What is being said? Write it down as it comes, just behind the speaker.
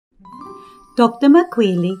Dr.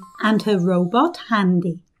 McWheelie and her robot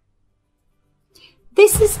Handy.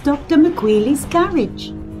 This is Dr. McWheelie's garage.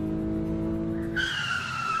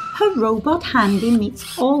 Her robot Handy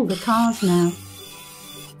meets all the cars now.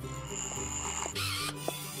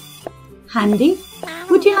 Handy,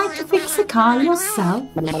 would you like to fix the car yourself?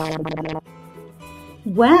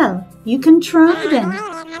 Well, you can try then.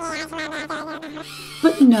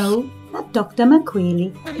 But know that Dr.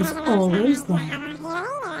 McWheelie is always there.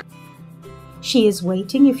 She is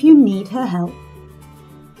waiting if you need her help.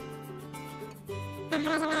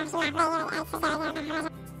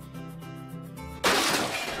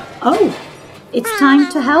 Oh, it's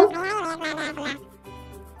time to help.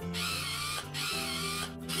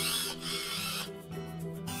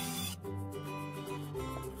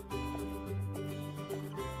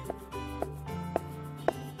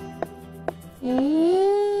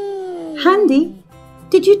 Handy,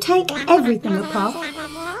 did you take everything apart?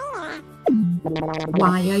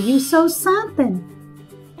 Why are you so sad then?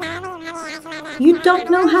 You don't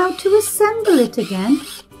know how to assemble it again?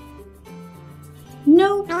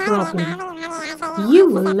 No problem. You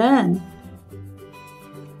will learn.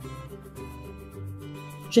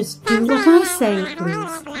 Just do what I say,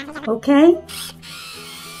 please. Okay?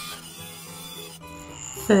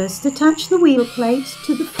 First, attach the wheel plates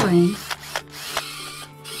to the frame.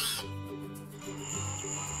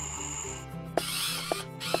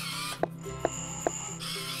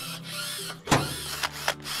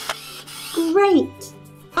 Great!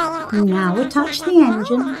 Now attach the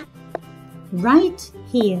engine right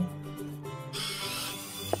here.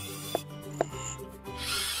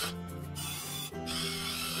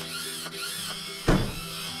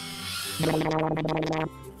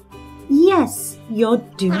 Yes, you're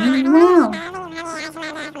doing well.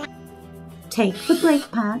 Take the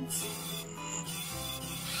brake pads.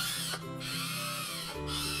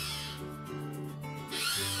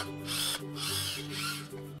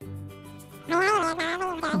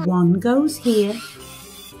 One goes here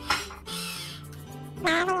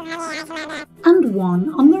and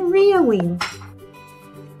one on the rear wheel.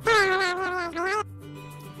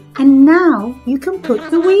 And now you can put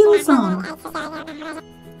the wheels on.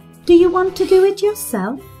 Do you want to do it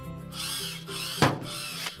yourself?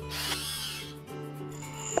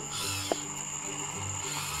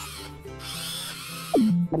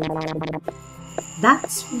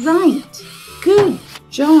 That's right. Good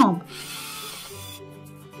job.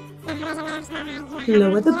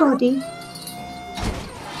 Lower the body.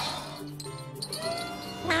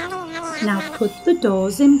 Now put the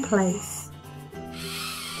doors in place.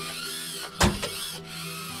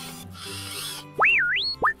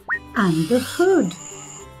 And the hood.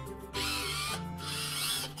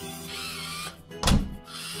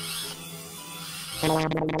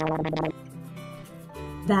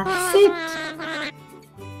 That's it.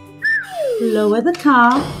 Lower the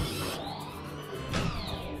car.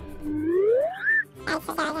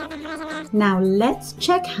 Now let's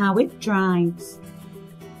check how it drives.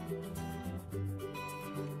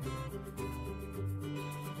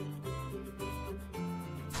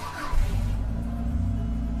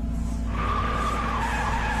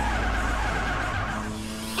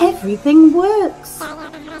 Everything works.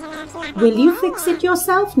 Will you fix it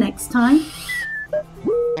yourself next time?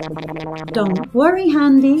 Don't worry,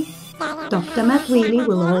 Handy. Dr. McWheelie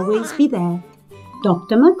will always be there.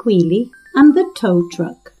 Dr. McWheelie and the tow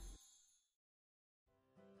truck.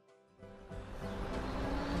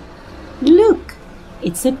 Look,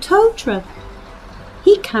 it's a tow truck.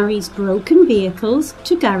 He carries broken vehicles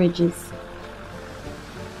to garages.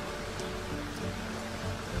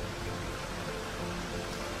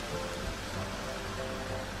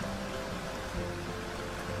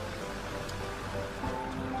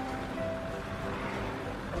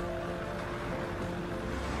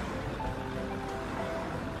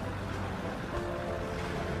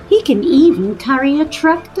 He can even carry a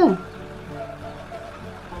tractor.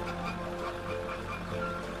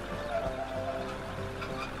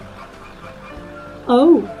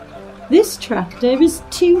 Oh, this tractor is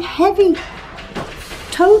too heavy.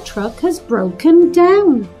 Tow truck has broken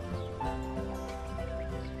down.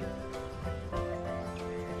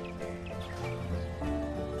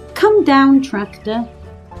 Come down, tractor.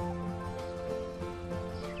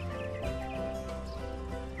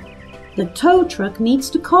 The tow truck needs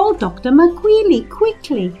to call Dr. McWheelie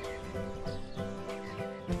quickly.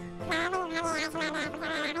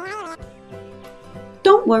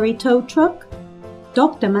 Don't worry, tow truck.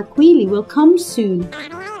 Dr. McWheelie will come soon.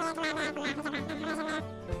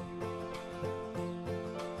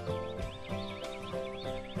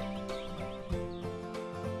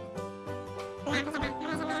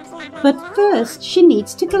 But first she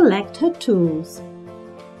needs to collect her tools.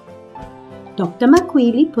 Dr.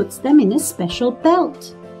 McWheelie puts them in a special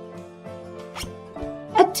belt.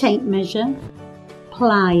 A tape measure,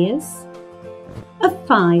 pliers, a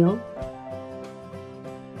file,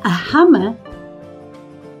 a hammer,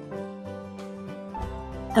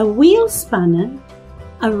 a wheel spanner,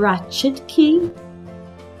 a ratchet key,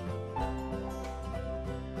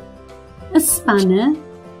 a spanner,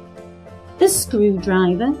 a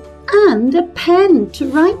screwdriver, and a pen to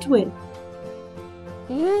write with.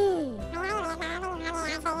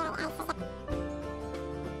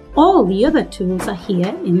 All the other tools are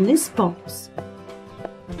here in this box.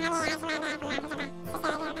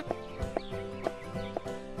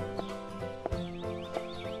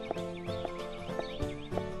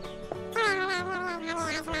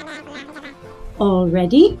 All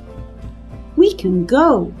ready? We can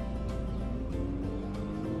go.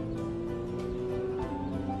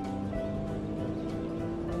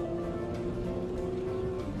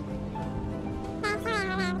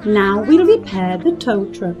 Now we'll repair the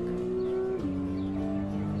tow truck.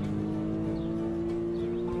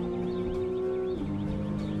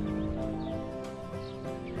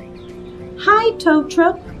 Hi, tow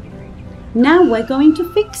truck. Now we're going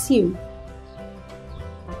to fix you.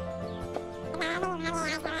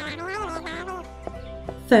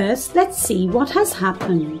 First, let's see what has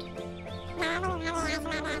happened.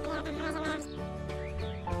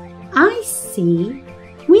 I see.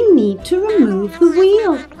 We need to remove the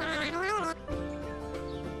wheel.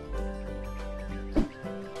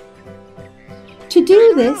 To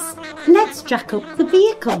do this, let's jack up the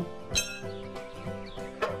vehicle.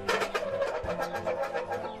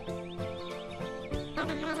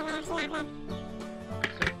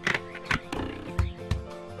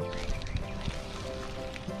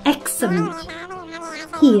 Excellent.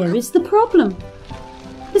 Here is the problem.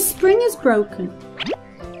 The spring is broken.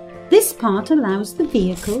 This part allows the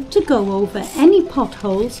vehicle to go over any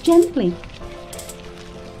potholes gently.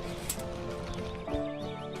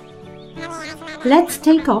 Let's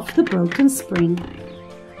take off the broken spring.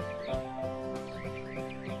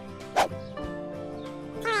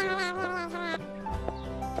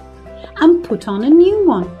 And put on a new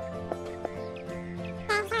one.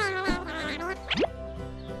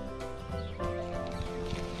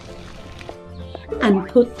 And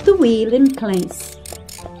put the wheel in place.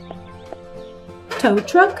 Tow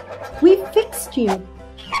truck, we've fixed you.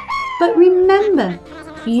 But remember,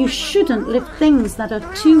 you shouldn't lift things that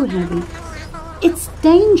are too heavy. It's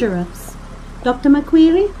dangerous. Dr.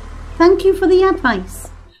 McWheelie, thank you for the advice.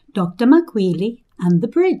 Dr. McWheelie and the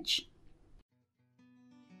bridge.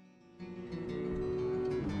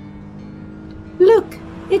 Look,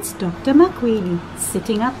 it's Dr. McWheelie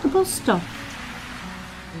sitting at the bus stop.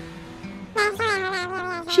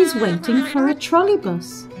 She's waiting for a trolley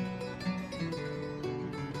bus.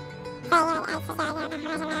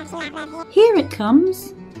 Here it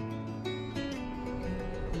comes.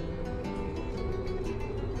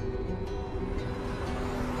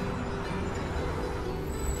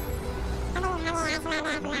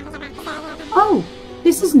 Oh,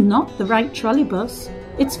 this is not the right trolley bus.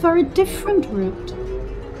 It's for a different route.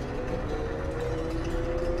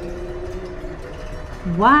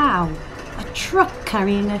 Wow, a truck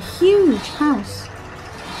carrying a huge house.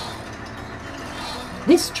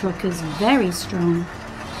 This truck is very strong.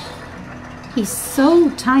 He's so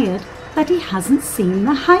tired that he hasn't seen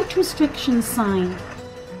the height restriction sign.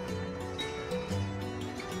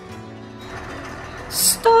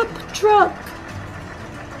 Stop, truck!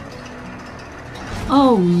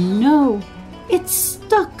 Oh no, it's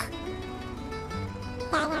stuck.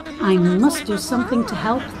 I must do something to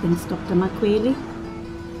help, thinks Dr. McWheelie.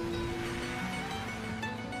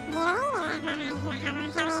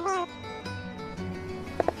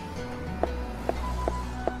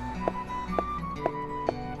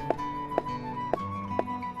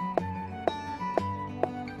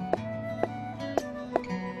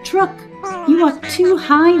 Truck, you are too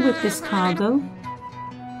high with this cargo.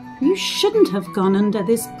 You shouldn't have gone under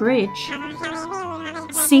this bridge.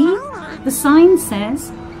 See, the sign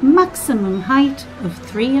says maximum height of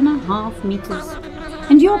 3.5 meters,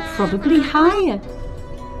 and you're probably higher.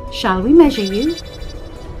 Shall we measure you?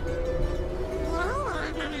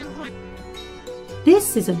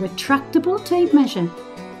 This is a retractable tape measure.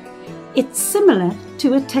 It's similar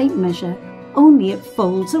to a tape measure, only it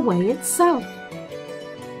folds away itself.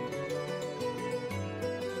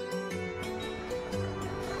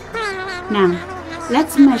 Now,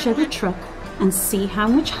 let's measure the truck and see how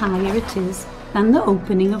much higher it is than the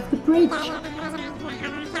opening of the bridge.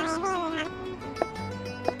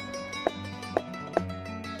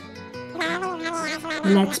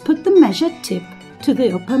 Let's put the measure tip to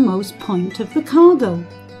the uppermost point of the cargo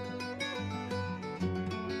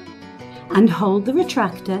and hold the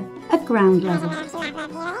retractor at ground level.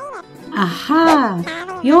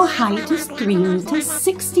 Aha! Your height is 3 meters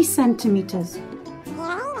 60 centimeters.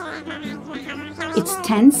 It's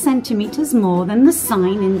 10 centimeters more than the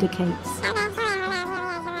sign indicates.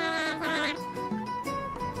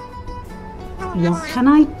 What can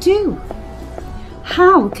I do?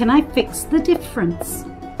 How can I fix the difference?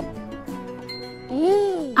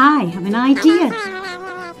 I have an idea.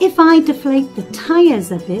 If I deflate the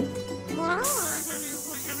tires a bit,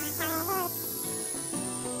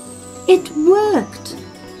 it worked!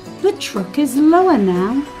 The truck is lower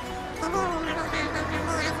now,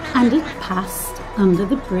 and it passed under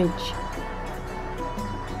the bridge.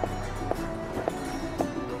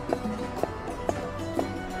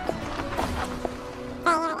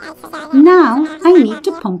 Now I need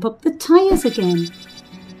to pump up the tires again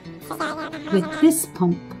with this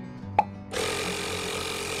pump.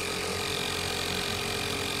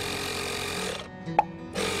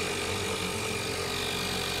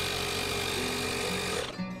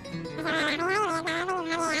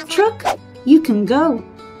 Truck, you can go.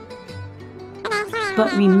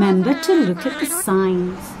 But remember to look at the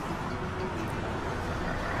signs.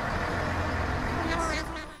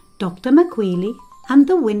 Dr. McWheelie and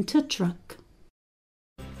the winter truck.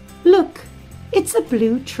 Look, it's a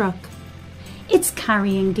blue truck. It's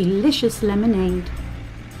carrying delicious lemonade.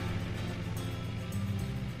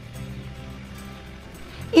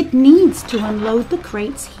 It needs to unload the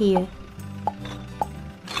crates here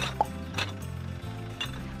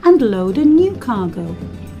and load a new cargo.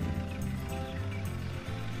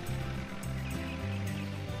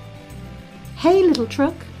 Hey, little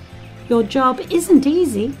truck, your job isn't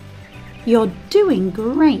easy. You're doing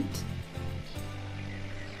great.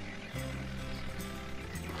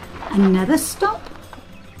 Another stop.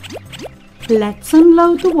 Let's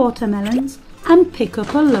unload the watermelons and pick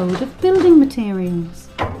up a load of building materials.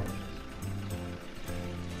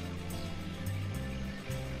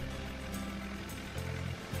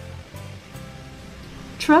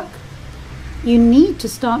 Truck, you need to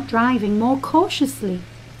start driving more cautiously.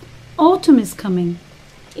 Autumn is coming.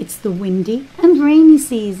 It's the windy and rainy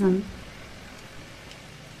season.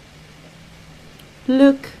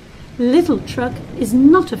 Look, little truck is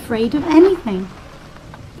not afraid of anything.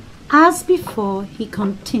 As before, he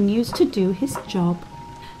continues to do his job.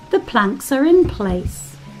 The planks are in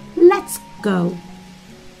place. Let's go.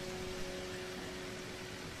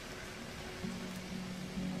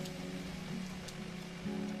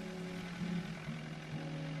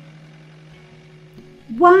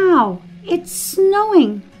 Wow, it's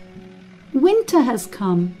snowing. Winter has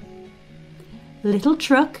come. Little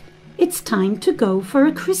truck, it's time to go for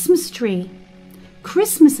a Christmas tree.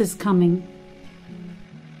 Christmas is coming.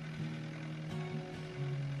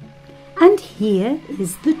 And here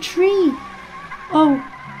is the tree. Oh,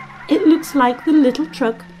 it looks like the little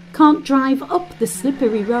truck can't drive up the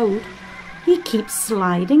slippery road. He keeps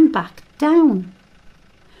sliding back down.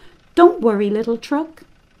 Don't worry, little truck.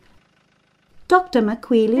 Dr.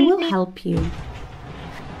 McWheelie will help you.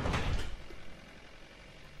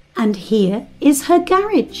 And here is her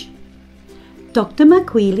garage. Dr.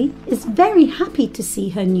 McWheelie is very happy to see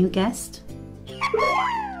her new guest.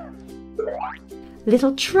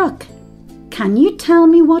 Little truck, can you tell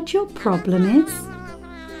me what your problem is?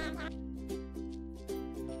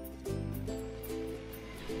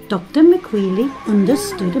 Dr. McWheelie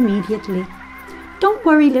understood immediately. Don't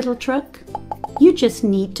worry, little truck. You just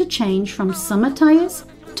need to change from summer tires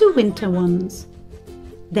to winter ones.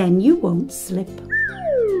 Then you won't slip.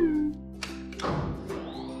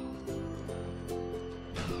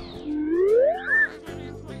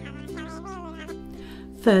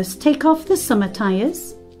 First, take off the summer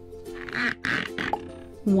tires.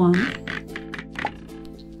 1,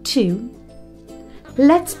 2.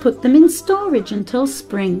 Let's put them in storage until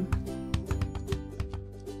spring.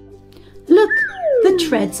 Look, the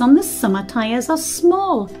treads on the summer tires are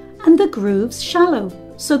small and the grooves shallow,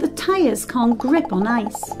 so the tires can't grip on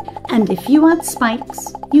ice. And if you add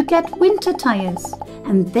spikes, you get winter tires,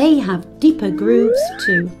 and they have deeper grooves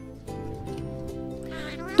too.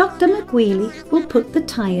 Dr. McWheelie will put the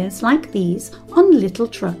tires like these on little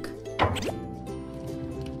truck.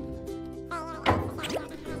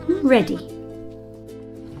 Ready.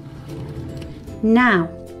 Now,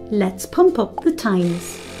 let's pump up the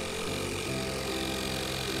tires.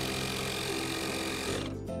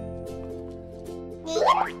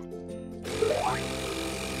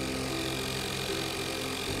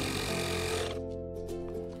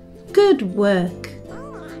 Good work.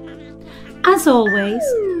 As always,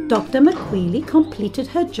 Dr. McWheelie completed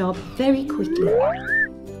her job very quickly.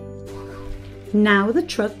 Now the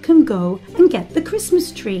truck can go and get the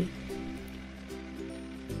Christmas tree.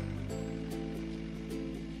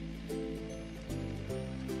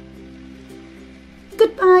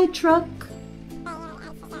 Goodbye, truck.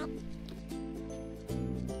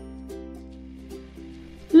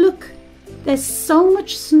 Look, there's so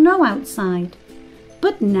much snow outside,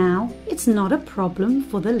 but now it's not a problem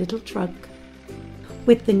for the little truck.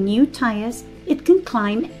 With the new tyres, it can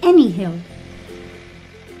climb any hill.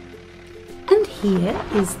 And here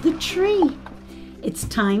is the tree. It's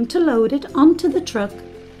time to load it onto the truck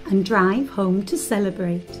and drive home to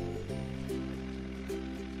celebrate.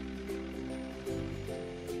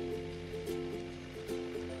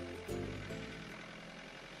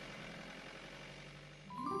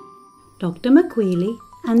 Dr. McWheelie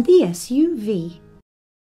and the SUV.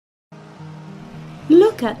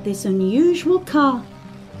 Look at this unusual car.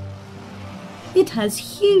 It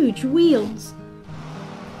has huge wheels.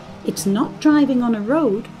 It's not driving on a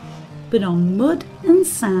road, but on mud and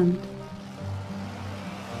sand.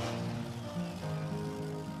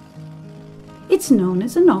 It's known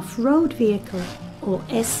as an off-road vehicle, or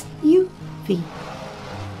SUV.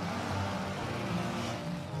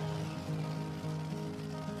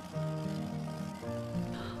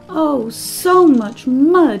 Oh, so much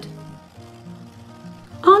mud!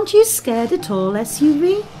 Aren't you scared at all,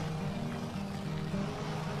 SUV?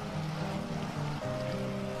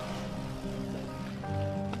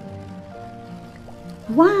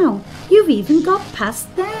 Wow, you've even got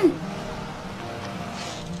past there.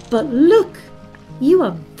 But look, you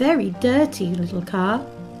are very dirty, little car.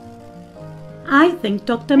 I think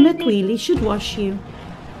Dr. McWheelie should wash you.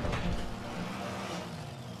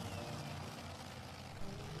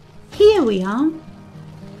 Here we are.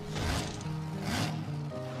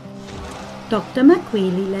 Dr.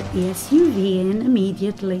 McWheelie let the SUV in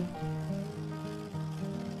immediately.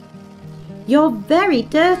 You're very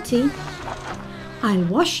dirty. I'll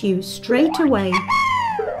wash you straight away.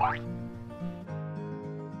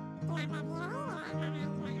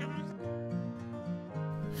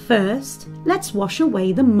 First, let's wash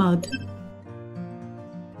away the mud.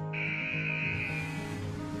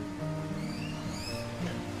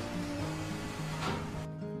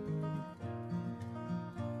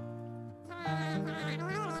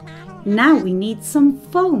 Now we need some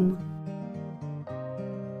foam.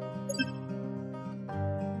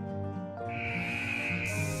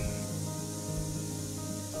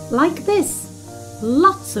 Like this,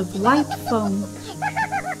 lots of white foam.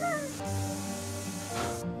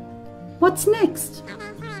 What's next?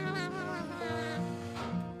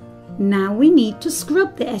 Now we need to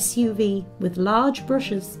scrub the SUV with large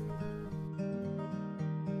brushes.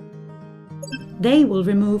 They will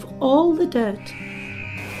remove all the dirt.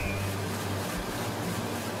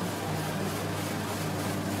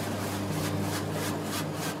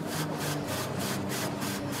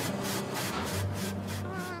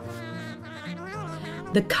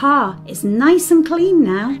 The car is nice and clean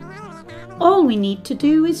now. All we need to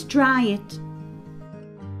do is dry it.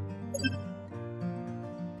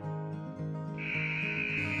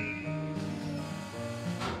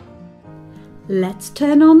 Let's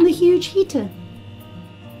turn on the huge heater.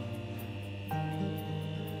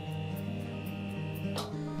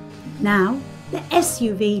 Now the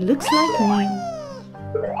SUV looks like new.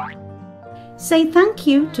 Say thank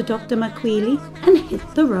you to Dr. McWheelie and hit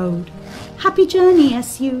the road. Happy journey,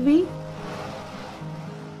 SUV.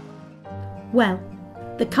 Well,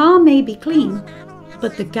 the car may be clean,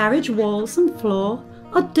 but the garage walls and floor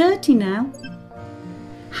are dirty now.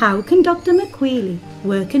 How can Dr. McWheelie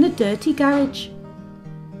work in a dirty garage?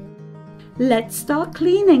 Let's start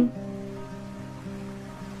cleaning.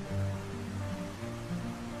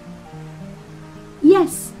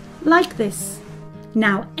 Yes, like this.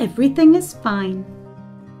 Now everything is fine.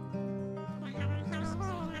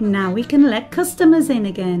 Now we can let customers in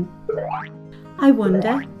again. I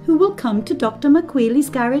wonder who will come to Dr. McWheelie's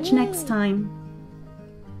garage next time.